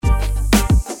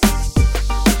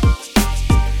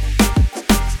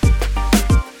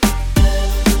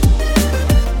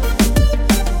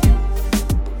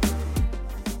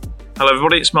Hello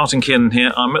everybody, it's Martin Kiernan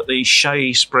here. I'm at the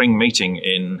Shea Spring meeting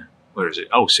in, where is it?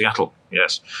 Oh, Seattle,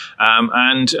 yes. I'm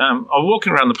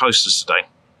walking around the posters today,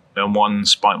 and one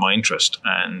spiked my interest,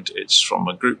 and it's from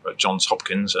a group at Johns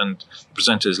Hopkins, and the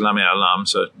presenter is Lamia Alam,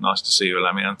 so nice to see you,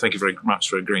 Lamia, and thank you very much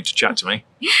for agreeing to chat to me.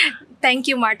 Thank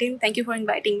you, Martin. Thank you for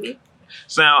inviting me.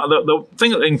 So now, the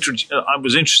thing that I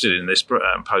was interested in this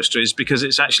poster is because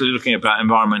it's actually looking about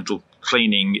environmental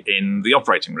cleaning in the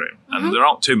operating room. And there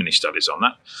aren't too many studies on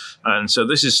that. And so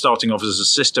this is starting off as a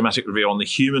systematic review on the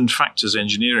human factors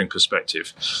engineering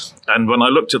perspective. And when I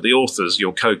looked at the authors,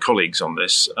 your co-colleagues on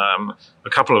this, a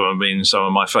couple of them have been some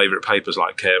of my favourite papers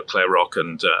like Claire Rock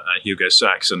and Hugo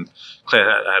Sachs. And Claire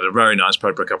had a very nice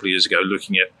paper a couple of years ago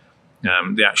looking at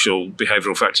the actual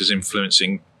behavioural factors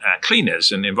influencing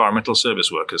cleaners and environmental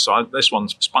service workers. So this one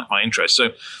spiked my interest. So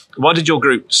why did your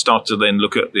group start to then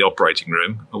look at the operating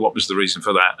room? What was the reason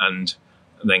for that? And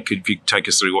then could you take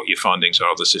us through what your findings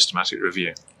are of the systematic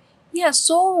review? Yeah,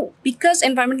 so because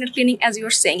environmental cleaning, as you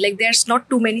were saying, like there's not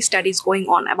too many studies going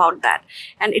on about that.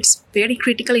 And it's very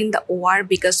critical in the OR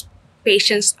because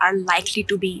patients are likely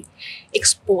to be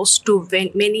exposed to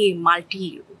many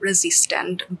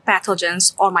multi-resistant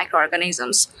pathogens or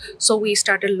microorganisms. So we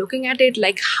started looking at it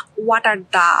like what are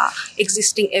the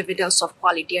existing evidence of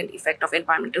quality and effect of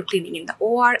environmental cleaning in the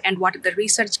OR and what is the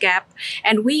research gap.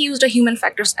 And we used a human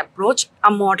factors approach,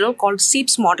 a model called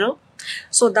SEEPS model.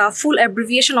 So the full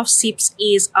abbreviation of SEEPS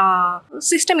is a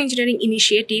System Engineering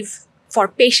Initiative for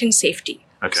Patient Safety.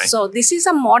 Okay. So this is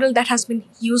a model that has been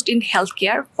used in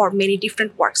healthcare for many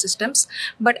different work systems.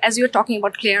 But as you're talking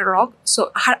about Claire Rock,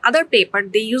 so her other paper,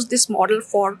 they use this model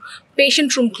for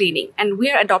patient room cleaning. And we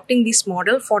are adopting this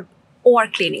model for OR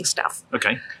cleaning stuff.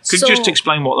 Okay. Could you just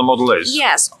explain what the model is?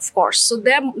 Yes, of course. So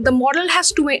the model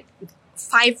has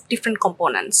 5 different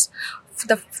components.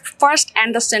 The first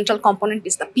and the central component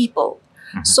is the people.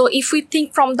 Mm-hmm. So if we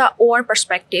think from the OR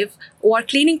perspective, OR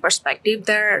cleaning perspective,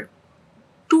 there are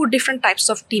 2 different types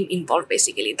of team involved,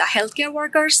 basically. The healthcare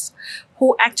workers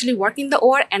who actually work in the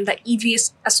OR and the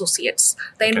EVS associates,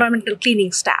 the environmental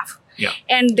cleaning staff. Yeah.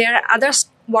 And there are other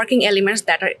working elements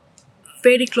that are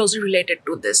very closely related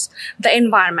to this. The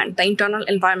environment, the internal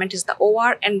environment is the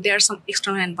OR, and there's some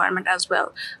external environment as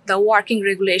well. The working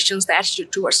regulations, the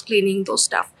attitude towards cleaning, those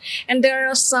stuff. And there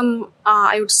are some,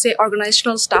 I would say,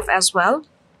 organizational stuff as well.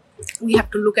 We have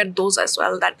to look at those as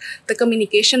well, that the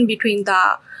communication between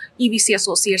the EVC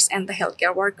associates and the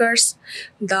healthcare workers,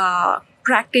 the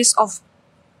practice of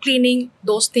cleaning,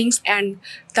 those things. And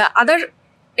the other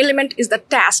element is the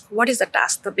task. What is the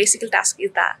task? The basic task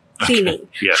is the cleaning,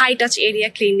 high touch area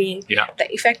cleaning, the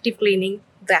effective cleaning,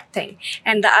 that thing.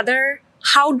 And the other,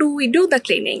 how do we do the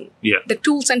cleaning? The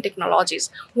tools and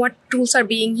technologies. What tools are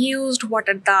being used? What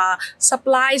are the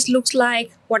supplies looks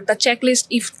like? What the checklist,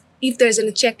 if there's a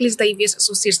checklist, the EVS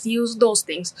associates use those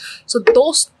things. So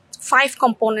those 5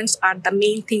 components are the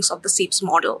main things of the SEEPS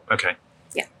model. Okay.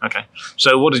 Yeah. Okay.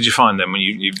 So what did you find then when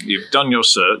you've done your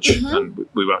search? And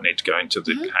we won't need to go into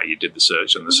how you did the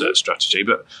search and the search strategy,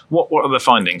 but what are the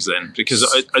findings then? Because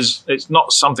it's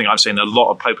not something I've seen a lot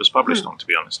of papers published on, to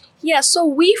be honest. Yeah. So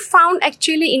we found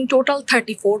actually in total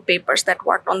 34 papers that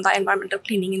worked on the environmental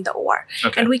cleaning in the OR.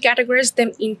 Okay. And we categorized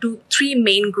them into 3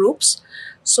 main groups.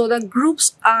 So the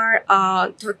groups are,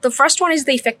 the first one is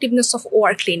the effectiveness of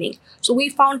OR cleaning. So we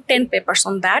found 10 papers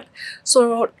on that.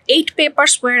 So 8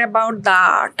 papers were about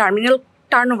the terminal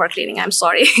turnover cleaning,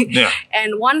 Yeah.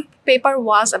 And 1 paper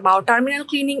was about terminal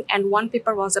cleaning and 1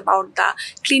 paper was about the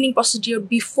cleaning procedure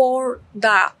before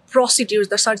the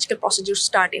surgical procedures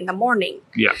start in the morning.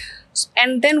 Yeah.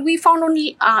 And then we found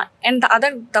only,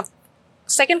 the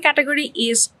second category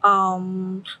is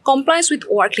compliance with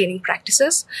OR cleaning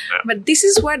practices. Yeah. But this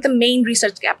is where the main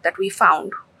research gap that we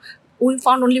found. We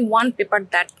found only 1 paper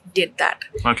that did that.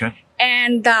 Okay.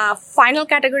 And the final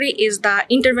category is the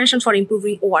interventions for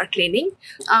improving OR cleaning.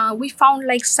 We found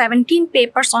like 17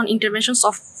 papers on interventions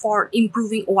for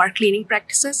improving OR cleaning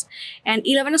practices. And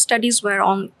 11 studies were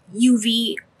on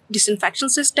UV disinfection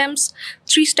systems,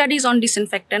 3 studies on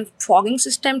disinfectant fogging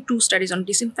system, 2 studies on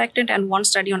disinfectant, and 1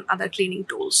 study on other cleaning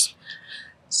tools.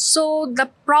 So the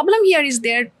problem here is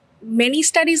there are many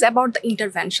studies about the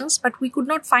interventions, but we could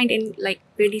not find any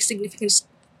really significant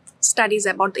studies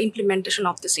about the implementation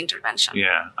of this intervention.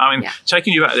 Yeah. I mean,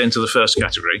 taking you out into the first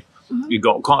category, you've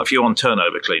got quite a few on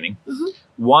turnover cleaning,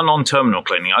 1 on terminal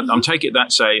cleaning. I'm taking it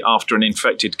that, say, after an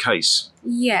infected case.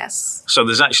 Yes. So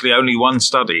there's actually only 1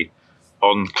 study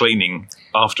on cleaning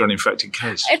after an infected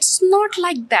case. It's not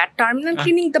like that. Terminal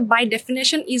cleaning, by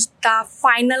definition, is the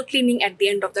final cleaning at the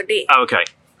end of the day. Oh, okay.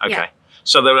 Yeah.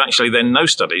 So there are actually then no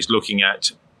studies looking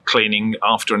at cleaning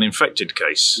after an infected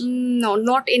case? No,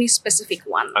 not any specific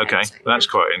one. Okay, that's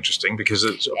quite interesting because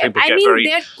people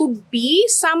there could be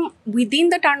some within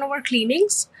the turnover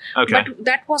cleanings, but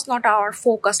that was not our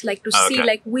focus, like to see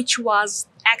like which was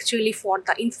actually for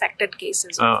the infected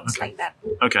cases or things like that.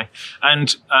 Okay,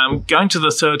 and going to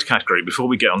the third category, before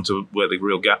we get on to where the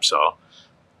real gaps are,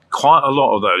 quite a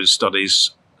lot of those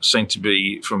studies seem to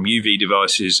be from UV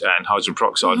devices and hydrogen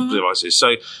peroxide devices.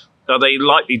 So are they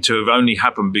likely to have only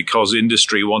happened because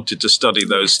industry wanted to study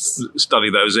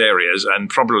those areas, and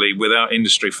probably without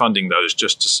industry funding those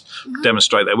just to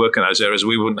demonstrate their work in those areas,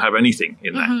 we wouldn't have anything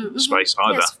in that space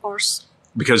either. Yes, of course.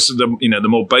 Because the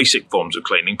more basic forms of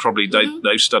cleaning, probably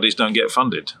those studies don't get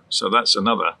funded. So that's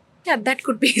another. Yeah, that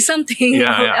could be something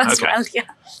as well. Yeah.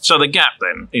 So the gap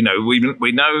then,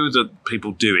 we know that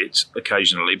people do it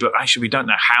occasionally, but actually we don't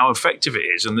know how effective it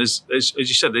is. And there's as you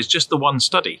said, there's just the one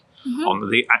study on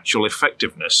the actual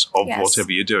effectiveness of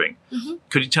whatever you're doing.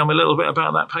 Could you tell me a little bit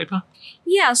about that paper?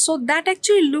 Yeah, so that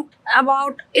actually looked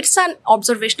it's an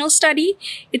observational study.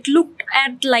 It looked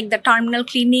at like the terminal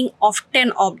cleaning of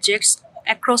 10 objects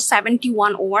across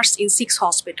 71 hours in 6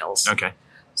 hospitals. Okay.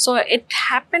 So it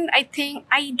happened, I think,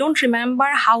 I don't remember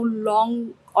how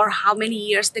long or how many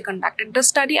years they conducted the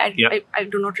study. I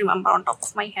do not remember on top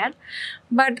of my head.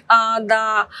 But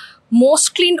the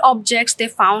most cleaned objects they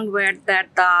found were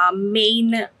that the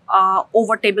main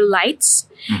over table lights,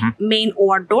 main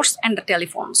over doors, and the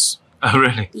telephones. Oh,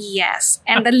 really? Yes.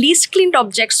 And the least cleaned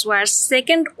objects were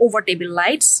second over table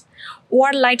lights,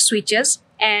 over light switches,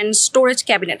 and storage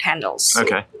cabinet handles.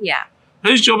 Okay. Yeah.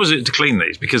 Whose job is it to clean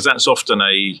these? Because that's often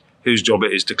whose job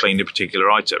it is to clean a particular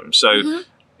item. So,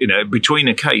 between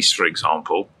a case, for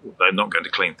example, they're not going to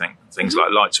clean things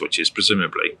like light switches,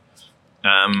 presumably.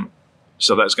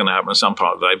 So that's going to happen in some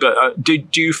part of the day. But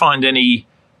do you find any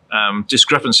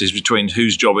discrepancies between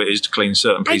whose job it is to clean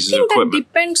certain pieces of equipment? I think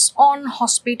that depends on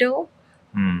hospital.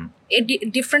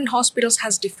 Different hospitals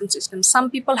has different systems. Some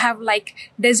people have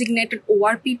like designated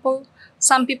OR people.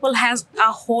 Some people has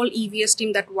a whole EVS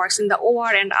team that works in the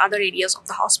OR and other areas of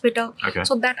the hospital. Okay.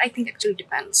 So that I think actually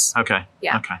depends. Okay.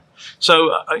 Yeah. Okay. So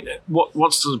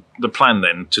what's the plan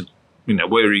then to,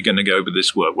 where are you going to go with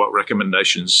this work? What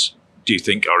recommendations do you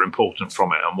think are important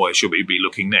from it, and where should we be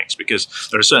looking next? Because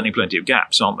there are certainly plenty of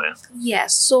gaps, aren't there?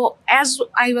 Yes. So as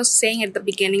I was saying at the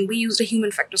beginning, we used a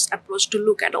human factors approach to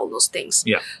look at all those things.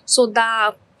 Yeah. So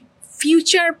the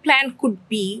future plan could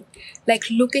be like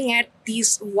looking at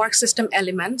these work system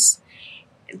elements,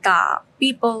 the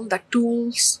people, the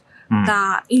tools,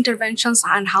 the interventions,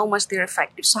 and how much they're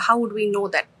effective. So how would we know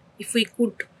that if we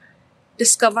could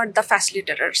discover the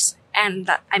facilitators and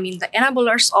the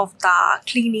enablers of the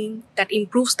cleaning that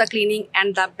improves the cleaning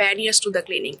and the barriers to the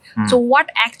cleaning. So what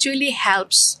actually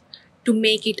helps to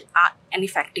make it an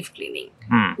effective cleaning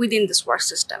within this work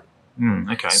system?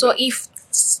 Okay. So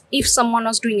if someone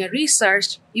was doing a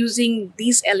research using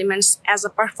these elements as a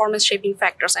performance shaping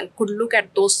factors and could look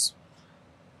at those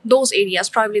areas,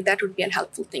 probably that would be a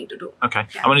helpful thing to do. Okay.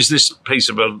 Yeah. Is this piece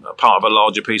of part of a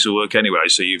larger piece of work anyway?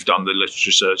 So you've done the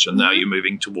literature search and now you're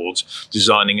moving towards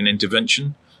designing an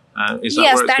intervention? Is that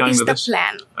where it's going with this? Yes, that is the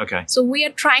plan. Okay. So we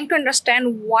are trying to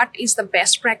understand what is the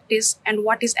best practice and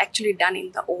what is actually done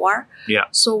in the OR. Yeah.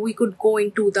 So we could go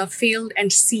into the field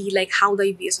and see like how the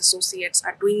EVS associates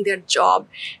are doing their job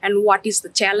and what is the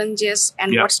challenges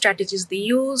and what strategies they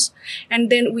use. And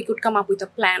then we could come up with a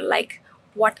plan like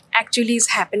what actually is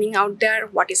happening out there,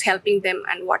 what is helping them,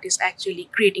 and what is actually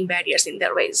creating barriers in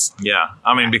their ways. Yeah.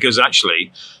 Because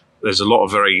actually there's a lot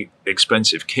of very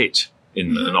expensive kit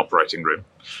in an operating room.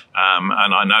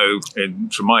 And I know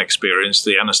from my experience,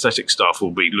 the anaesthetic staff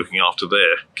will be looking after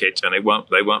their kit, and they won't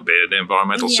be an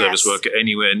environmental service worker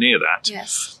anywhere near that.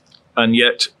 Yes. And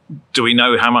yet, do we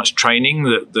know how much training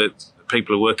that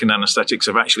people who work in anaesthetics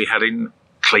have actually had in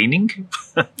cleaning?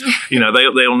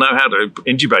 They'll know how to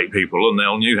intubate people, and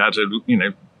they'll know how to,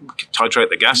 titrate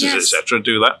the gases, etc.,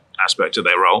 do that aspect of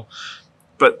their role.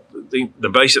 But the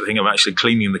basic thing of actually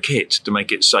cleaning the kit to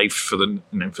make it safe for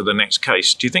the next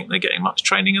case, do you think they're getting much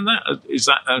training in that? Is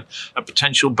that a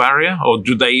potential barrier, or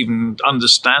do they even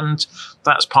understand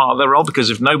that's part of their role?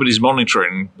 Because if nobody's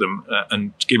monitoring them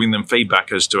and giving them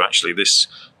feedback as to actually this,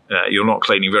 you're not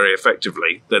cleaning very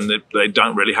effectively, then they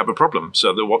don't really have a problem.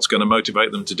 So what's going to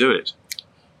motivate them to do it?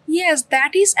 Yes,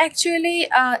 that is actually,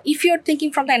 if you're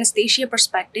thinking from the anesthesia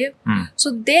perspective, so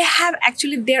they have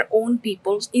actually their own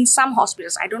people in some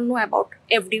hospitals. I don't know about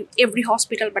every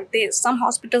hospital, but some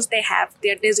hospitals, they have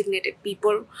their designated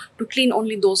people to clean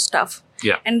only those stuff.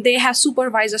 Yeah. And they have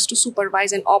supervisors to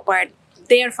supervise and operate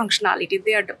their functionality,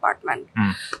 their department.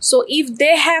 So if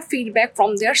they have feedback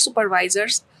from their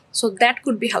supervisors, So that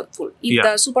could be helpful. If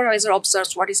the supervisor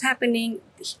observes what is happening,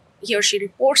 he or she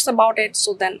reports about it,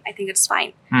 so then I think it's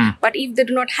fine. But if they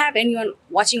do not have anyone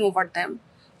watching over them,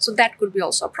 so that could be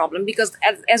also a problem, because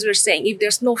as we're saying, if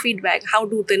there's no feedback, how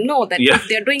do they know that if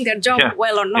they're doing their job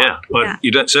well or not? Yeah, well,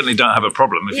 you certainly don't have a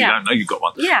problem if you don't know you've got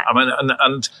one. Yeah. I mean,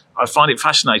 and I find it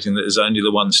fascinating that there's only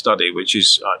the one study, which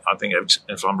is, I think,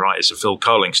 if I'm right, it's a Phil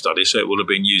Carling study, so it would have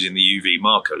been using the UV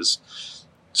markers.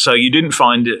 So you didn't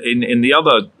find in the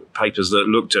other papers that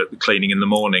looked at the cleaning in the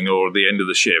morning or the end of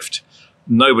the shift,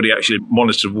 nobody actually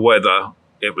monitored whether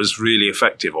it was really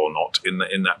effective or not in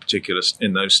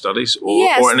those studies,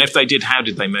 and if they did, how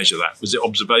did they measure that? Was it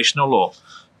observational or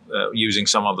using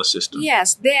some other system?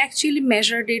 Yes, they actually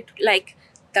measured it like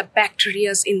the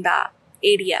bacteria in the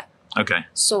area. Okay.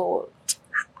 So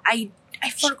I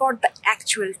forgot the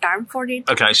actual term for it.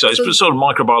 Okay, so it's sort of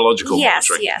microbiological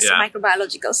monitoring. Yes,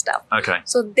 microbiological stuff. Okay.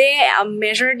 So they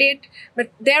measured it,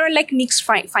 but there were like mixed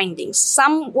findings.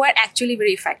 Some were actually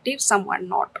very effective, some were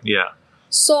not. Yeah.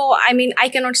 So, I mean, I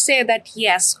cannot say that,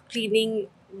 yes,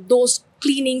 those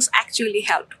cleanings actually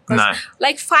helped. No.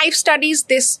 Like 5 studies,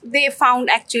 they found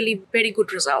actually very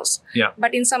good results. Yeah.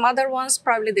 But in some other ones,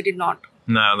 probably they did not.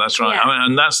 No, that's right. Yeah. I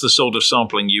mean, and that's the sort of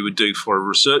sampling you would do for a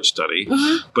research study,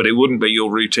 but it wouldn't be your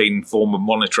routine form of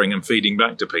monitoring and feeding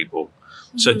back to people.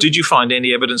 So did you find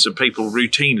any evidence of people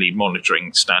routinely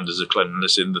monitoring standards of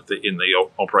cleanliness in the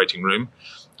operating room?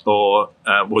 Or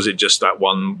was it just that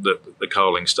one, the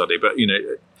Carling study? But,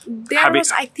 there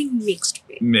was, I think, mixed.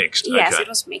 Mixed, Yes, okay. It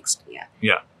was mixed, yeah.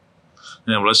 Yeah.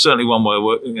 Yeah, well, there's certainly one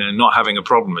where not having a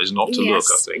problem is not to look,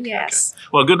 I think. Yes. Okay.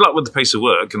 Well, good luck with the piece of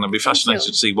work, and I'll be fascinated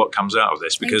to see what comes out of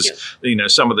this, because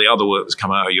some of the other work that's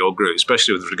come out of your group,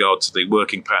 especially with regard to the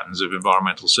working patterns of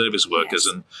environmental service workers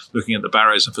and looking at the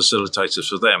barriers and facilitators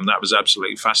for them, that was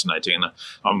absolutely fascinating. And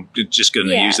I'm just going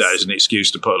to use that as an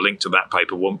excuse to put a link to that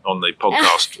paper on the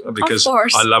podcast, because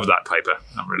I love that paper.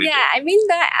 I really do. I mean,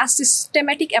 a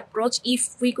systematic approach,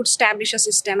 if we could establish a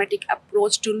systematic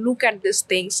approach to look at these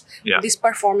things, these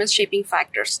performance shaping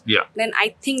factors, then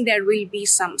I think there will be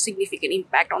some significant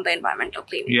impact on the environmental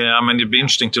cleaning. Yeah, I mean, it'd be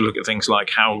interesting to look at things like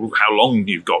how long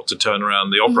you've got to turn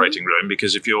around the operating room,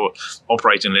 because if your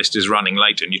operating list is running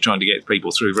late and you're trying to get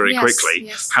people through very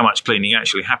quickly, how much cleaning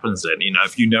actually happens then?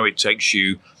 If you know it takes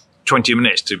you 20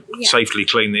 minutes to safely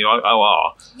clean the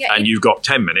OR and you've got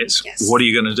 10 minutes, what are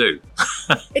you going to do?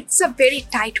 It's a very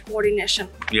tight coordination.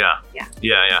 Yeah.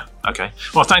 Okay.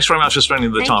 Well, thanks very much for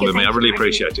spending the time with me. I really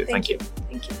appreciate it. Thank you.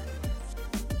 Thank you.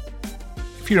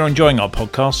 If you're enjoying our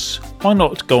podcasts, why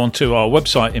not go onto our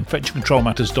website,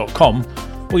 infectioncontrolmatters.com,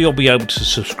 where you'll be able to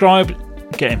subscribe,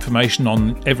 get information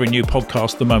on every new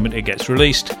podcast the moment it gets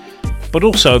released, but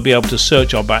also be able to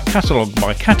search our back catalogue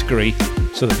by category,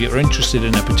 so that if you're interested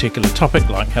in a particular topic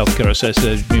like healthcare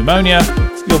associated pneumonia,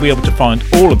 you'll be able to find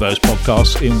all of those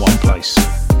podcasts in one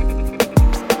place.